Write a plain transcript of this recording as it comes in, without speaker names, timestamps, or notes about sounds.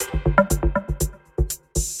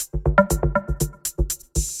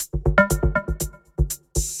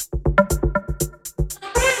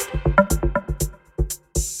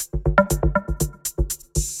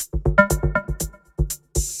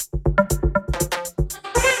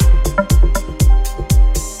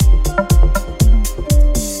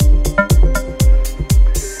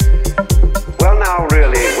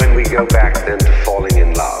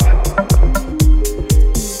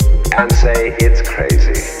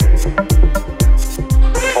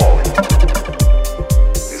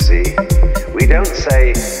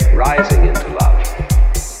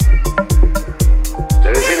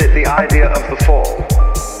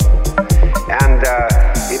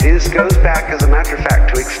as a matter of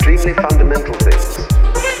fact, to extremely fundamental things.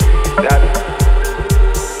 That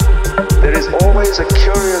there is always a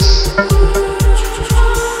curious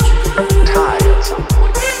tie at some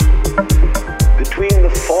point between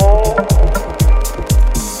the fall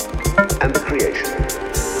and the creation.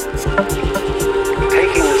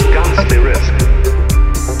 Taking this ghastly risk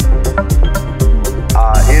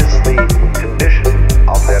is the condition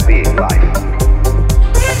of there being life.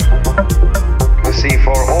 You see,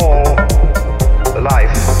 for all,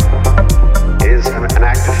 life is an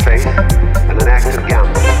act of faith and an act of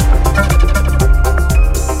gamble.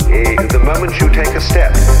 The moment you take a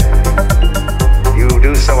step, you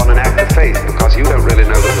do so on an act of faith because you don't really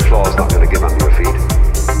know that the floor is not going to give under your feet.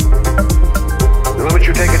 The moment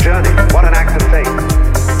you take a journey, what an act of faith.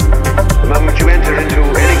 The moment you enter into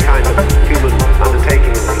any kind of human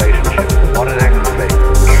undertaking and relationship, what an act of faith.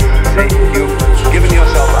 See, you've given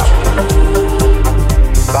yourself up.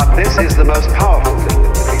 But this is the most powerful thing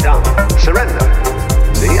that can be done. Surrender.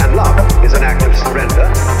 See, and love is an act of surrender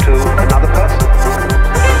to another person.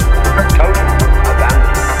 Total abandon.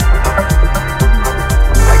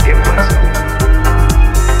 I give myself.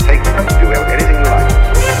 Take me. Do anything you like.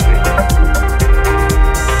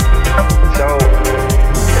 So,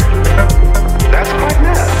 that's quite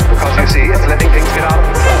mad. Because you see, it's letting things get out of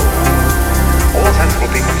control. All sensible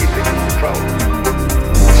people keep things in control.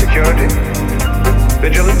 Security.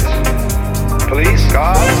 Vigilance, police,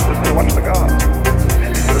 guards, watch the guards.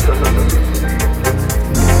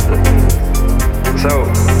 So,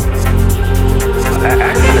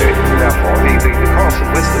 actually, therefore, the course of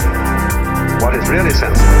wisdom, what is really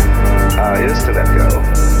sensible, is to let go,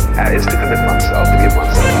 is to commit oneself, to give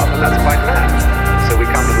oneself up, and that's quite mad. So we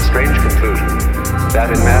come to the strange conclusion that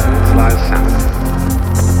in madness lies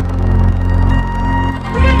sanity.